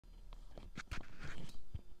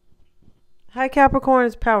Hi Capricorn,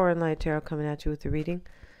 it's Power and Light Tarot coming at you with the reading.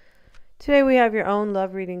 Today we have your own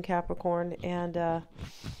love reading, Capricorn, and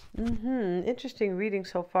interesting reading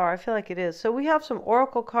so far. I feel like it is. So we have some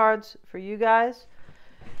oracle cards for you guys,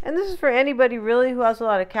 and this is for anybody really who has a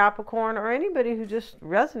lot of Capricorn or anybody who just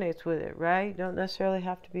resonates with it, right? You don't necessarily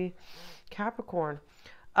have to be Capricorn.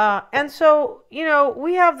 And so,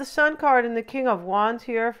 we have the Sun card and the King of Wands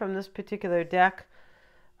here from this particular deck.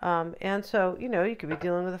 And so, you could be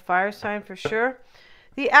dealing with a fire sign for sure.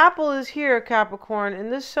 The apple is here, Capricorn,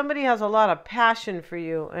 and this somebody has a lot of passion for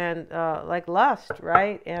you and like lust,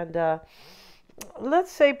 right? And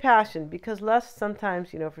let's say passion, because lust sometimes,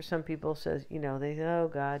 for some people says, they say, oh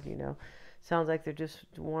God, sounds like they just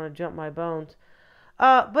want to jump my bones.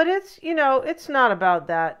 But it's not about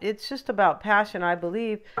that. It's just about passion, I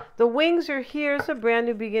believe. The wings are here. It's a brand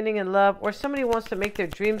new beginning in love, or somebody wants to make their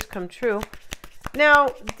dreams come true. Now,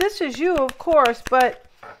 this is you, of course, but,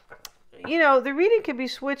 the reading could be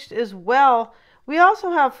switched as well. We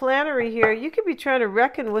also have Flannery here. You could be trying to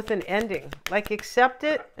reckon with an ending, like accept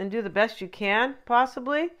it and do the best you can,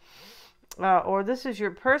 possibly. Or this is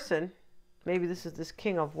your person. Maybe this is this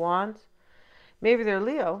King of Wands. Maybe they're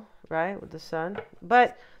Leo, right, with the sun.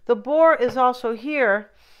 But the boar is also here.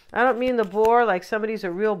 I don't mean the boar like somebody's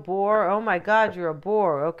a real boar. Oh my God, you're a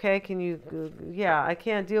boar. Okay, can you? Yeah, I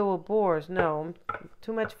can't deal with boars. No,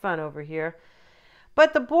 too much fun over here.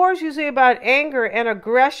 But the boar is usually about anger and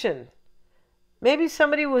aggression. Maybe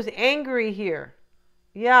somebody was angry here.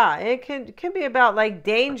 Yeah, it can be about like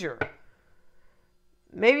danger.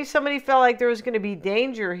 Maybe somebody felt like there was going to be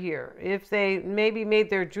danger here if they maybe made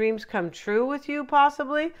their dreams come true with you,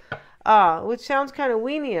 possibly. Which sounds kind of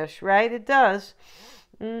weenie-ish, right? It does.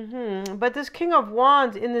 But this King of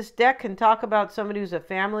Wands in this deck can talk about somebody who's a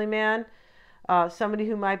family man, somebody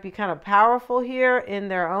who might be kind of powerful here in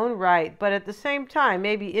their own right, but at the same time,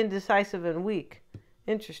 maybe indecisive and weak.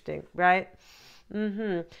 Interesting, right?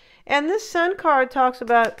 And this Sun card talks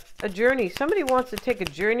about a journey. Somebody wants to take a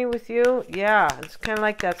journey with you. Yeah, it's kind of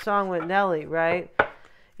like that song with Nelly, right?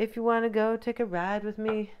 If you want to go, take a ride with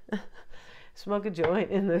me. Smoke a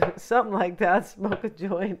joint in the, something like that. Smoke a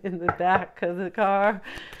joint in the back of the car.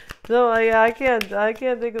 So yeah, I can't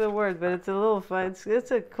think of the words, but it's a little fun.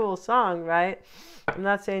 It's a cool song, right? I'm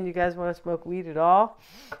not saying you guys want to smoke weed at all.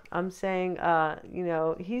 I'm saying,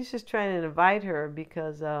 he's just trying to invite her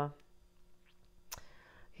because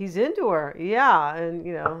he's into her. Yeah, and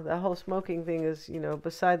the whole smoking thing is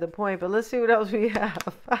beside the point. But let's see what else we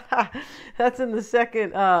have. That's in the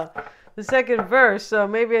second verse, so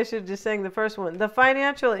maybe I should have just sang the first one. The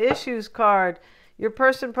financial issues card. Your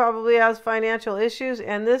person probably has financial issues,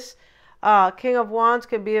 and this King of Wands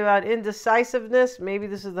could be about indecisiveness. Maybe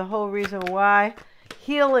this is the whole reason why.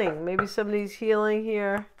 Healing. Maybe somebody's healing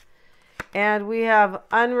here. And we have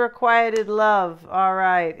unrequited love. All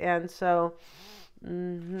right, and so,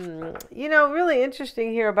 really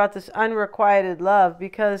interesting here about this unrequited love,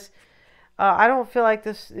 because I don't feel like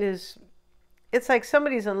this is... It's like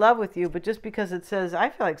somebody's in love with you, but just because it says, I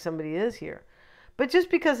feel like somebody is here. But just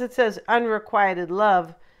because it says unrequited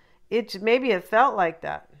love, maybe it felt like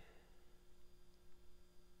that.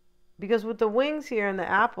 Because with the wings here and the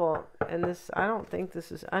apple, and this, I don't think this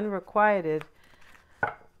is unrequited.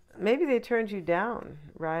 Maybe they turned you down,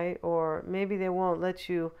 right? Or maybe they won't let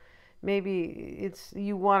you, maybe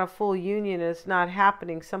you want a full union and it's not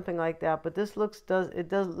happening, something like that. But this looks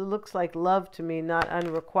like love to me, not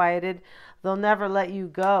unrequited. They'll never let you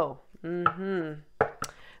go.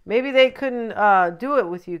 Maybe they couldn't do it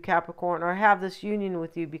with you, Capricorn, or have this union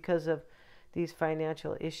with you because of these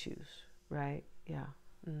financial issues, right? Yeah.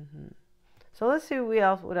 So let's see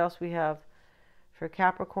what else we have for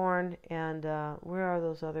Capricorn, and where are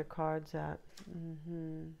those other cards at?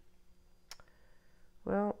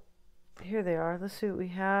 Well, here they are. Let's see what we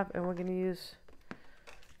have, and we're going to use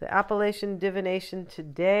the Appalachian Divination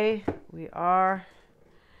today. We are...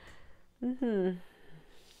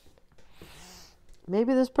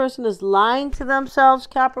 Maybe this person is lying to themselves,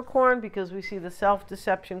 Capricorn, because we see the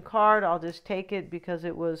self-deception card. I'll just take it because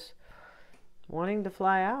it was wanting to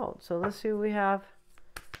fly out. So let's see what we have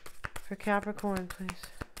for Capricorn, please.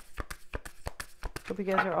 Hope you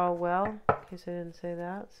guys are all well, in case I didn't say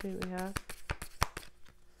that. Let's see what we have.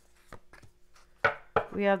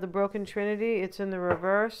 We have the Broken Trinity. It's in the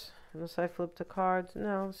reverse. Unless I flip the cards.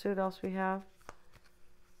 No, let's see what else we have.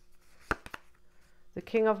 The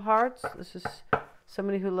King of Hearts. This is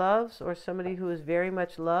somebody who loves, or somebody who is very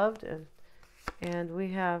much loved. And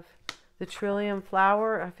we have the Trillium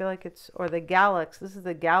Flower. I feel like it's, or the Galax. This is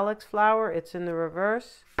the Galax flower. It's in the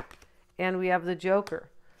reverse. And we have the Joker.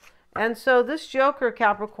 And so this Joker,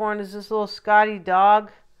 Capricorn, is this little Scotty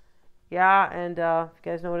dog. Yeah, and if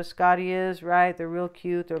you guys know what a Scotty is, right? They're real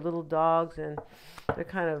cute. They're little dogs, and they're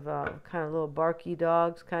kind of little barky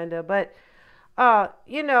dogs, kind of. But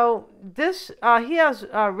you know, this he has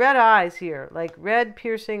red eyes here, like red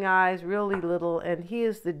piercing eyes, really little, and he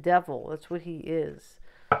is the devil. That's what he is.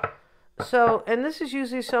 So, and this is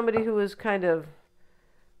usually somebody who is kind of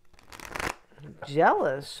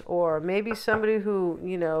jealous, or maybe somebody who,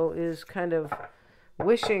 you know, is kind of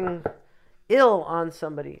wishing ill on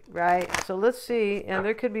somebody, right? So let's see, and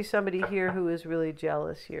there could be somebody here who is really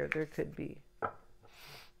jealous here. There could be.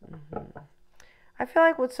 I feel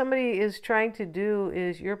like what somebody is trying to do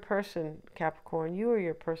is your person, Capricorn, you or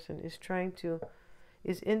your person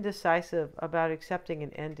is indecisive about accepting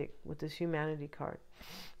an ending with this humanity card.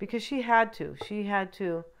 Because she had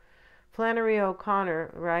to. Flannery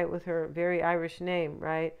O'Connor, right, with her very Irish name,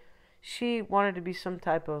 right? She wanted to be some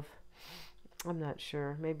type of, I'm not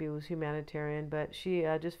sure, maybe it was humanitarian, but she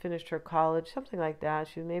just finished her college, something like that.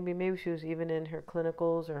 Maybe she was even in her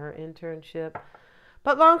clinicals or her internship.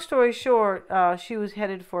 But long story short, she was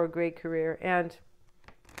headed for a great career, and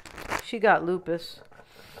she got lupus,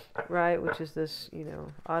 right, which is this, you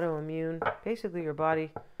know, autoimmune. Basically, your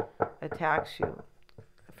body attacks you.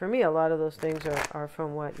 For me, a lot of those things are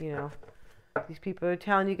from what, you know, these people are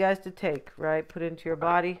telling you guys to take, right? Put into your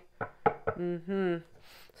body.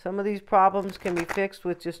 Some of these problems can be fixed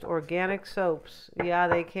with just organic soaps. Yeah,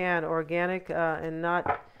 they can. Organic and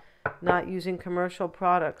not using commercial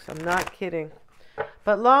products. I'm not kidding.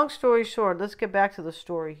 But long story short, let's get back to the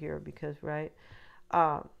story here because, right,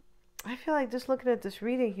 I feel like just looking at this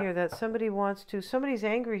reading here that somebody's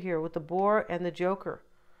angry here with the boar and the joker.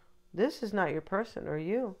 This is not your person or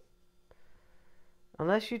you.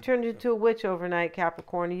 Unless you turned into a witch overnight,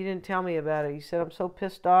 Capricorn, you didn't tell me about it. You said, I'm so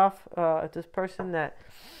pissed off at this person that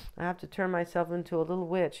I have to turn myself into a little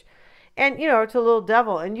witch. And, you know, it's a little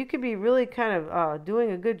devil. And you could be really kind of doing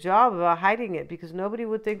a good job about hiding it because nobody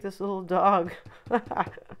would think this little dog,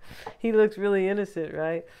 he looks really innocent,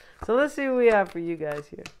 right? So let's see what we have for you guys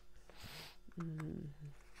here.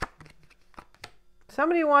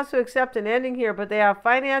 Somebody wants to accept an ending here, but they have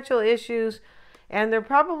financial issues, and they're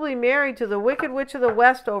probably married to the Wicked Witch of the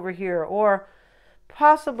West over here, or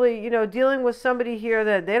possibly, you know, dealing with somebody here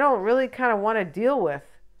that they don't really kind of want to deal with.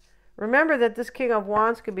 Remember that this King of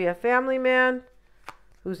Wands could be a family man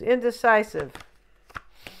who's indecisive.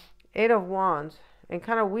 Eight of Wands, and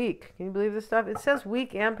kind of weak. Can you believe this stuff? It says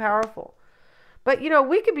weak and powerful. But, you know,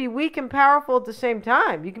 we could be weak and powerful at the same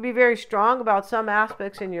time. You can be very strong about some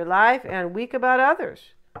aspects in your life and weak about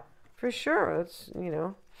others. For sure. It's, you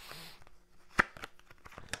know.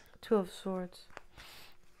 Two of Swords.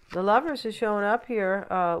 The Lovers is showing up here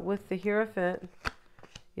with the Hierophant.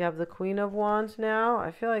 You have the Queen of Wands now. I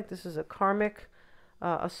feel like this is a karmic,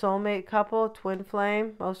 a soulmate couple, twin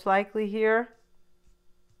flame, most likely here.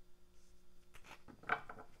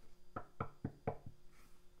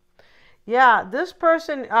 Yeah, this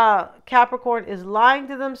person, Capricorn, is lying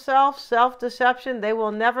to themselves, self-deception. They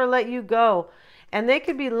will never let you go. And they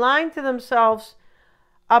could be lying to themselves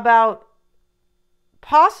about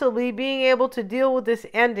possibly being able to deal with this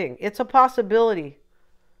ending. It's a possibility.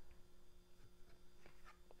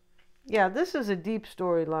 Yeah, this is a deep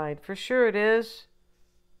storyline. For sure it is.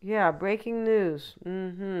 Yeah, breaking news.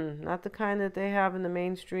 Not the kind that they have in the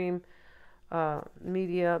mainstream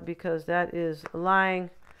media, because that is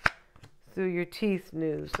lying through your teeth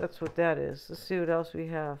news. That's what that is. Let's see what else we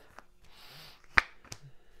have.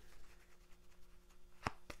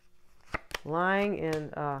 Lying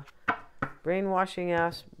and brainwashing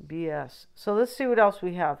ass BS. So let's see what else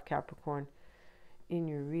we have, Capricorn, in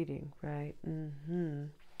your reading, right?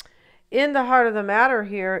 In the heart of the matter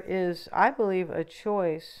here is, I believe, a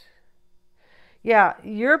choice. Yeah,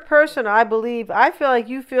 your person, I feel like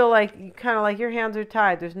you feel like kind of like your hands are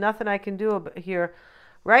tied. There's nothing I can do here.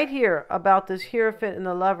 Right here about this Hierophant and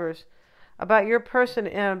the Lovers, about your person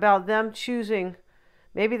and about them choosing.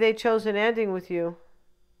 Maybe they chose an ending with you.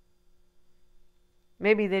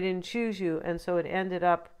 Maybe they didn't choose you, and so it ended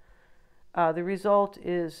up, the result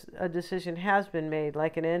is a decision has been made,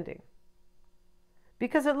 like an ending.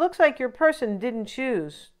 Because it looks like your person didn't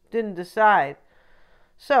choose, didn't decide.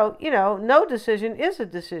 So, you know, no decision is a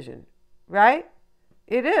decision, right?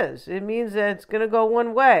 It is. It means that it's going to go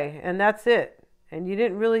one way, and that's it. And you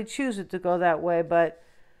didn't really choose it to go that way, but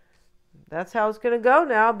that's how it's going to go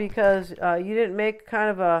now, because you didn't make kind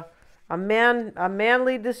of a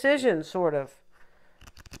manly decision, sort of.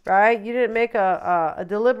 Right? You didn't make a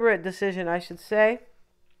deliberate decision, I should say.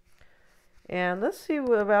 And let's see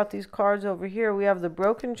what about these cards over here. We have the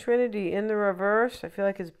Broken Trinity in the reverse. I feel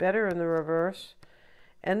like it's better in the reverse.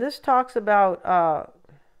 And this talks about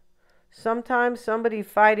Sometimes somebody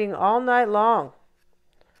fighting all night long.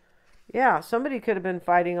 Yeah, somebody could have been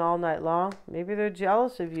fighting all night long. Maybe they're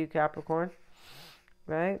jealous of you, Capricorn,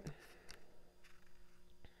 right?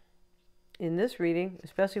 In this reading,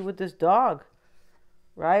 especially with this dog,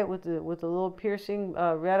 right? With the little piercing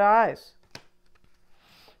red eyes.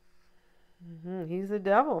 He's the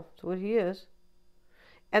devil. That's what he is.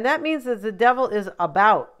 And that means that the devil is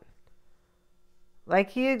about. Like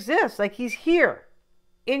he exists. Like he's here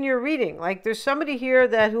in your reading. Like there's somebody here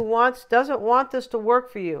that doesn't want this to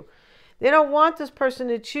work for you. They don't want this person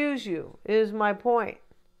to choose you, is my point.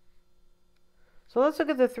 So let's look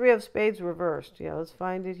at the Three of Spades reversed. Yeah, let's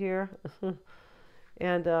find it here.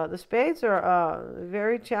 And the spades are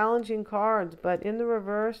very challenging cards, but in the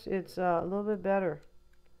reverse, it's a little bit better.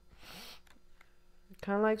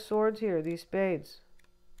 Kind of like swords here, these spades.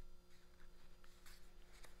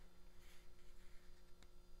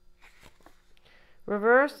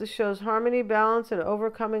 Reverse, this shows harmony, balance, and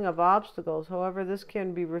overcoming of obstacles. However, this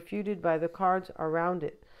can be refuted by the cards around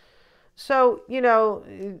it. So,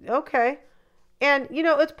 okay. And,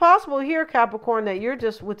 it's possible here, Capricorn, that you're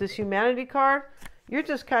just, with this humanity card, you're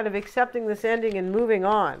just kind of accepting this ending and moving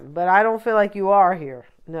on. But I don't feel like you are here.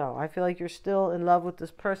 No, I feel like you're still in love with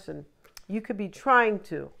this person. You could be trying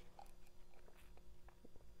to.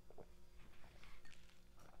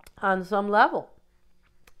 On some level.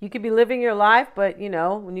 You could be living your life, but,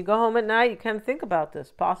 when you go home at night, you kind of think about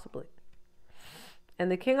this, possibly. And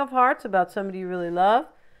the King of Hearts, about somebody you really love.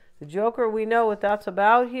 The Joker, we know what that's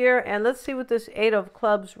about here. And let's see what this Eight of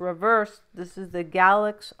Clubs reversed. This is the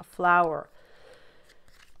Galax Flower.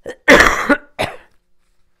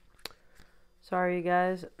 Sorry, you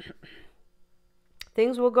guys.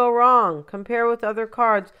 Things will go wrong. Compare with other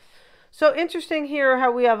cards. So interesting here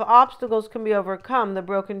how we have obstacles can be overcome, the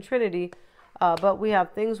Broken Trinity. But we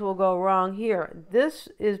have things will go wrong here. This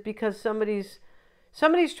is because somebody's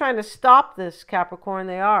trying to stop this, Capricorn.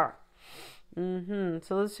 They are. So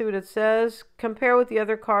let's see what it says. Compare with the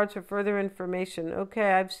other cards for further information.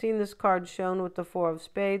 Okay, I've seen this card shown with the Four of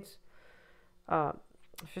Spades.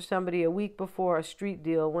 For somebody a week before, a street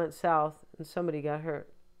deal went south and somebody got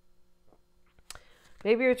hurt.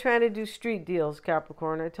 Maybe you're trying to do street deals,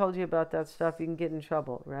 Capricorn. I told you about that stuff. You can get in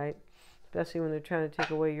trouble, right? Especially when they're trying to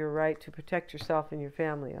take away your right to protect yourself and your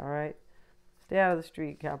family, all right? Stay out of the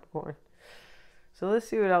street, Capricorn. So let's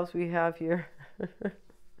see what else we have here.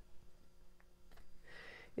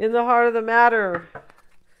 In the heart of the matter.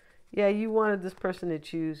 Yeah, you wanted this person to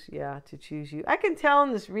choose you. I can tell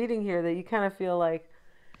in this reading here that you kind of feel like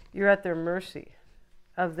you're at their mercy.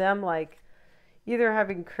 Of them, like, either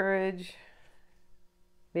having courage,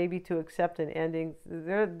 maybe to accept an ending.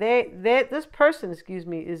 This person,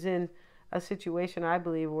 is in a situation, I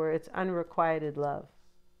believe, where it's unrequited love.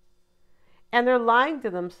 And they're lying to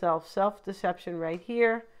themselves, self-deception right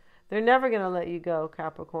here. They're never going to let you go,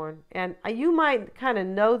 Capricorn. And you might kind of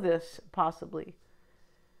know this, possibly.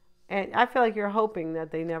 And I feel like you're hoping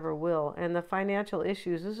that they never will. And the financial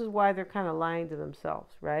issues, this is why they're kind of lying to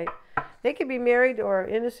themselves, right? They could be married or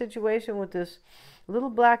in a situation with this little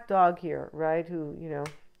black dog here, right? Who,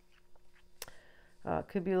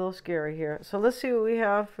 could be a little scary here. So let's see what we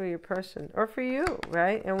have for your person. Or for you,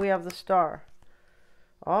 right? And we have the Star.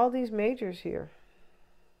 All these majors here.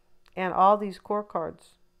 And all these core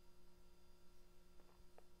cards.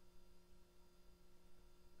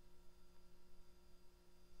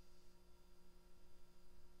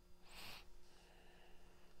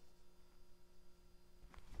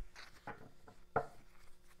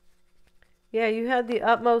 Yeah, you had the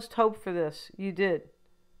utmost hope for this. You did.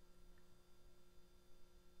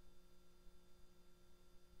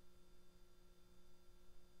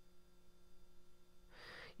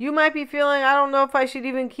 You might be feeling, I don't know if I should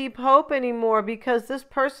even keep hope anymore, because this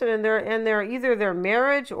person and their either their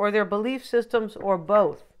marriage or their belief systems or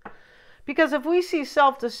both. Because if we see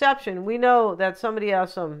self-deception, we know that somebody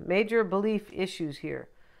has some major belief issues here.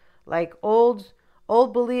 Like old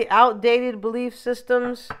belief, outdated belief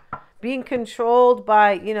systems, being controlled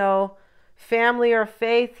by, family or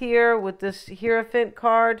faith here with this Hierophant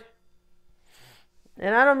card.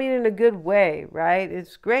 And I don't mean in a good way, right?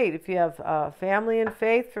 It's great if you have family and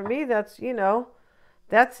faith. For me, that's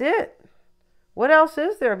it. What else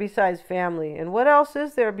is there besides family? And what else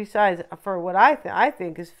is there besides, for what I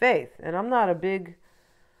think is faith? And I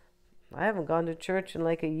haven't gone to church in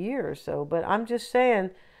like a year or so, but I'm just saying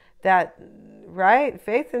that, right?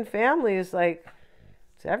 Faith and family is like,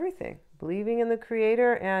 it's everything. Believing in the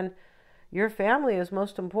Creator and your family is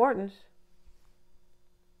most important.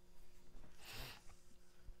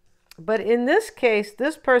 But in this case,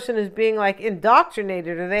 this person is being like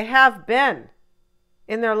indoctrinated, or they have been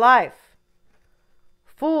in their life.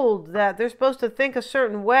 Fooled that they're supposed to think a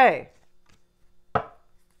certain way.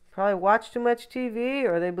 Probably watch too much TV,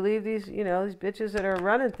 or they believe these, these bitches that are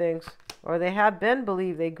running things, or they have been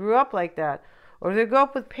believed. They grew up like that, or they grew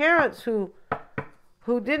up with parents who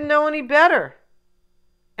didn't know any better,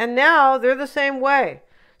 and now they're the same way.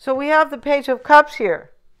 So we have the Page of Cups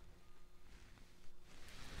here.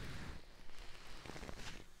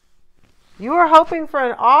 You were hoping for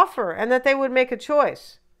an offer and that they would make a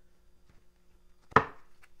choice.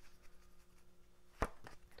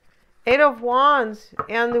 Eight of Wands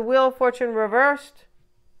and the Wheel of Fortune reversed.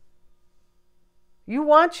 You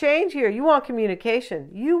want change here. You want communication.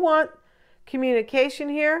 You want communication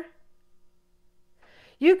here.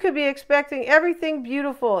 You could be expecting everything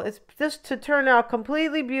beautiful. It's just to turn out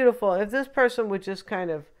completely beautiful if this person would just kind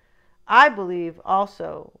of, I believe,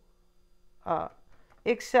 also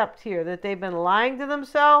accept here that they've been lying to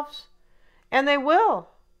themselves, and they will,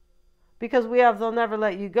 because we have they'll never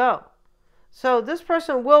let you go. So this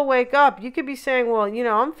person will wake up. You could be saying, well,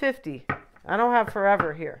 I'm 50. I don't have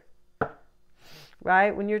forever here.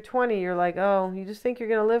 Right? When you're 20, you're like, oh, you just think you're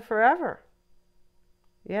going to live forever.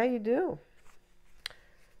 Yeah, you do.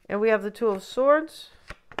 And we have the Two of Swords.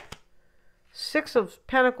 Six of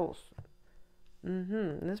Pentacles.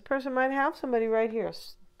 This person might have somebody right here.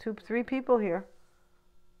 2, 3 people here.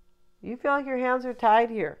 You feel like your hands are tied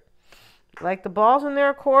here. Like the ball's in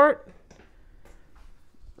their court.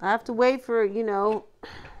 I have to wait for,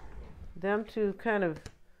 them to kind of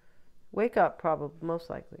wake up, probably, most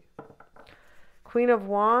likely. Queen of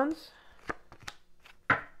Wands.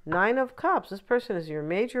 9 of Cups. This person is your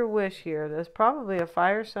major wish here. There's probably a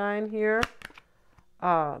fire sign here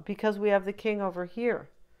because we have the King over here.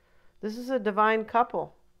 This is a divine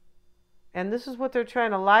couple. And this is what they're trying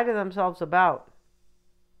to lie to themselves about.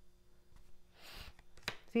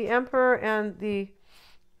 The Emperor and the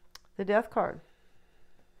Death card.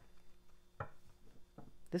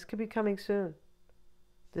 This could be coming soon.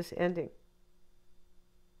 This ending.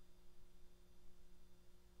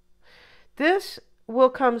 This will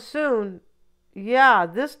come soon. Yeah,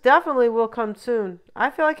 this definitely will come soon. I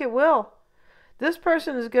feel like it will. This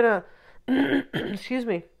person is going to, excuse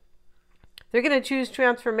me, they're going to choose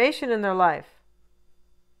transformation in their life.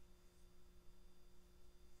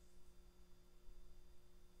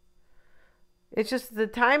 It's just the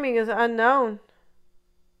timing is unknown.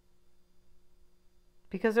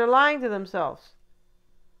 Because they're lying to themselves.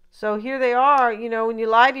 So here they are, when you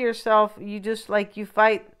lie to yourself, you just you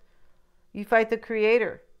fight the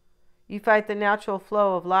Creator. You fight the natural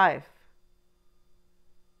flow of life.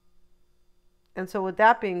 And so with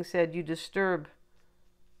that being said, you disturb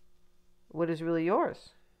what is really yours.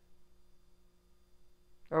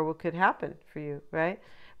 Or what could happen for you, right?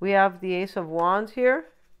 We have the Ace of Wands here.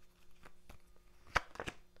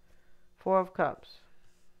 4 of Cups.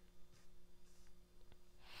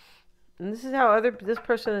 And this is how this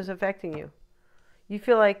person is affecting you. You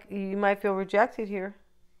feel like you might feel rejected here.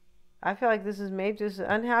 I feel like this is major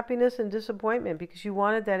unhappiness and disappointment because you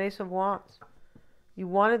wanted that Ace of Wands. You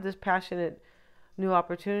wanted this passionate new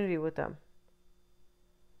opportunity with them.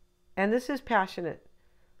 And this is passionate.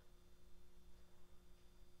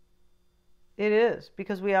 It is,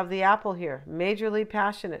 because we have the Apple here. Majorly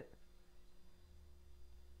passionate.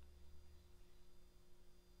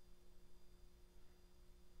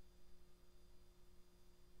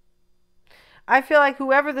 I feel like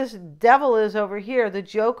whoever this devil is over here, the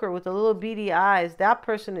Joker with the little beady eyes, that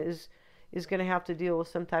person is going to have to deal with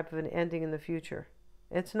some type of an ending in the future.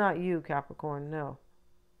 It's not you, Capricorn, no.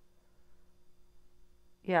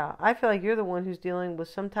 Yeah, I feel like you're the one who's dealing with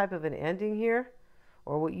some type of an ending here,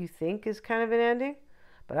 or what you think is kind of an ending.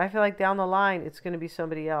 But I feel like down the line, it's going to be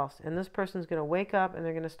somebody else. And this person's going to wake up and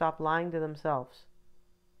they're going to stop lying to themselves.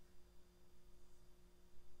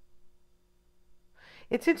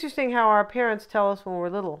 It's interesting how our parents tell us when we're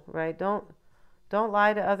little, right? Don't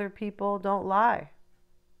lie to other people. Don't lie,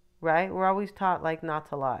 right? We're always taught not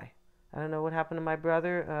to lie. I don't know what happened to my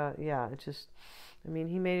brother. Yeah, it's just, he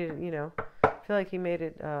made it, I feel like he made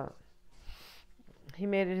it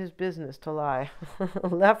his business to lie,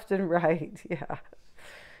 left and right. Yeah,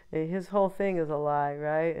 and his whole thing is a lie,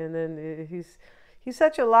 right? And then he's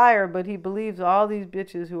such a liar, but he believes all these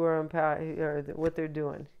bitches who are or what they're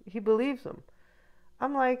doing. He believes them.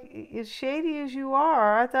 I'm like, as shady as you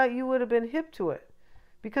are, I thought you would have been hip to it.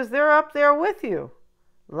 Because they're up there with you,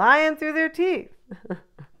 lying through their teeth.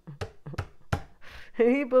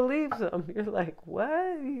 And he believes them. You're like,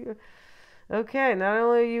 what? Okay, not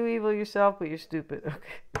only are you evil yourself, but you're stupid.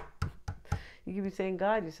 Okay. You could be saying,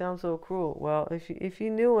 God, you sound so cruel. Well, if you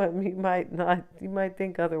knew him, you might not. You might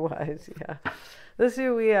think otherwise. Yeah. Let's see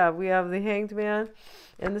what we have. We have the Hanged Man,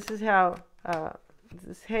 and this is how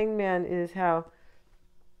this Hanged Man is how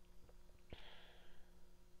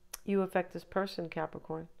you affect this person,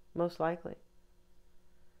 Capricorn. Most likely,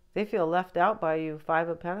 they feel left out by you. Five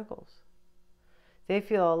of Pentacles. They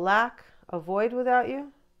feel a lack, a void without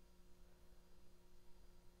you.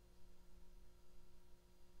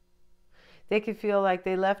 They could feel like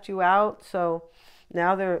they left you out, so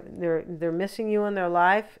now they're missing you in their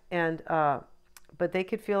life, and but they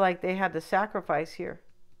could feel like they had to sacrifice here.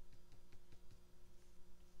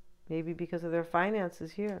 Maybe because of their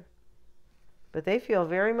finances here. But they feel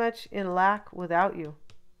very much in lack without you.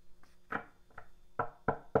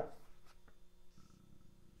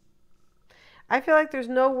 I feel like there's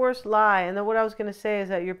no worse lie. And then what I was going to say is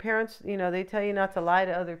that your parents, they tell you not to lie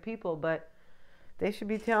to other people, but they should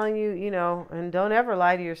be telling you, and don't ever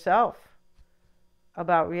lie to yourself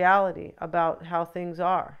about reality, about how things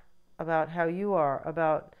are, about how you are,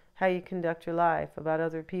 about how you conduct your life, about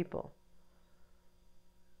other people,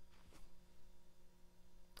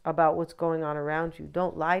 about what's going on around you.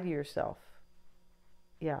 Don't lie to yourself.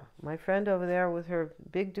 Yeah, my friend over there with her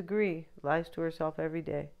big degree lies to herself every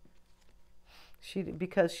day.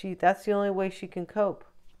 Because that's the only way she can cope.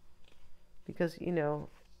 Because,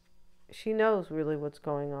 she knows really what's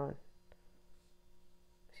going on.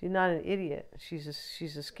 She's not an idiot. She's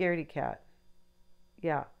a scaredy cat.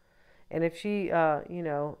 Yeah. And if she,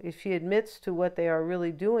 if she admits to what they are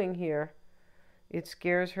really doing here, it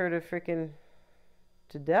scares her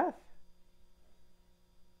to death.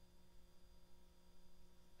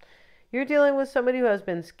 You're dealing with somebody who has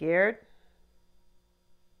been scared.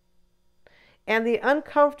 And the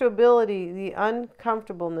uncomfortability, the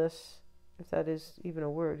uncomfortableness, if that is even a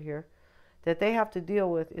word here, that they have to deal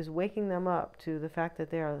with is waking them up to the fact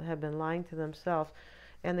that they have been lying to themselves.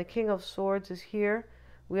 And the King of Swords is here.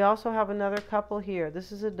 We also have another couple here.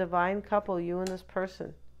 This is a divine couple, you and this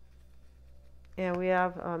person. And we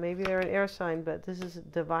have, maybe they're an air sign, but this is a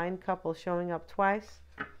divine couple showing up twice.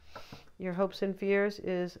 Your hopes and fears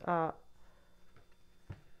is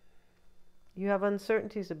you have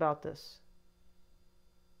uncertainties about this.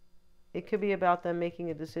 It could be about them making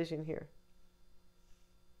a decision here.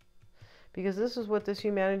 Because this is what this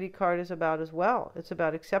humanity card is about as well. It's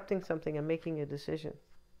about accepting something and making a decision.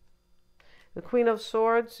 The Queen of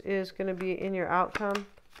Swords is going to be in your outcome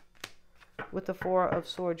with the Four of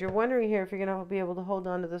Swords. You're wondering here if you're going to be able to hold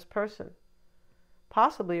on to this person.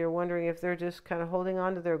 Possibly you're wondering if they're just kind of holding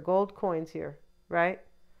on to their gold coins here, right?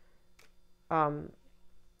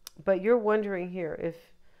 But you're wondering here if...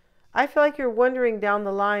 I feel like you're wondering down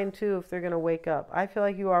the line, too, if they're going to wake up. I feel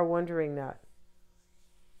like you are wondering that.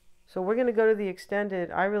 So we're going to go to the extended.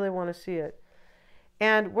 I really want to see it.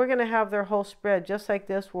 And we're going to have their whole spread, just like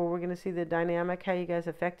this, where we're going to see the dynamic, how you guys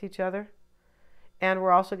affect each other. And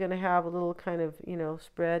we're also going to have a little kind of,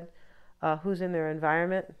 spread, who's in their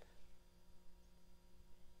environment,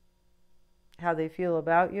 how they feel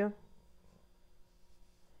about you,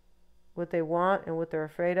 what they want and what they're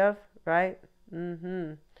afraid of, right?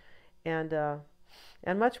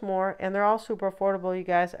 And much more. And they're all super affordable, you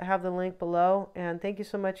guys. I have the link below. And thank you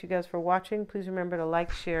so much, you guys, for watching. Please remember to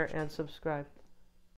like, share, and subscribe.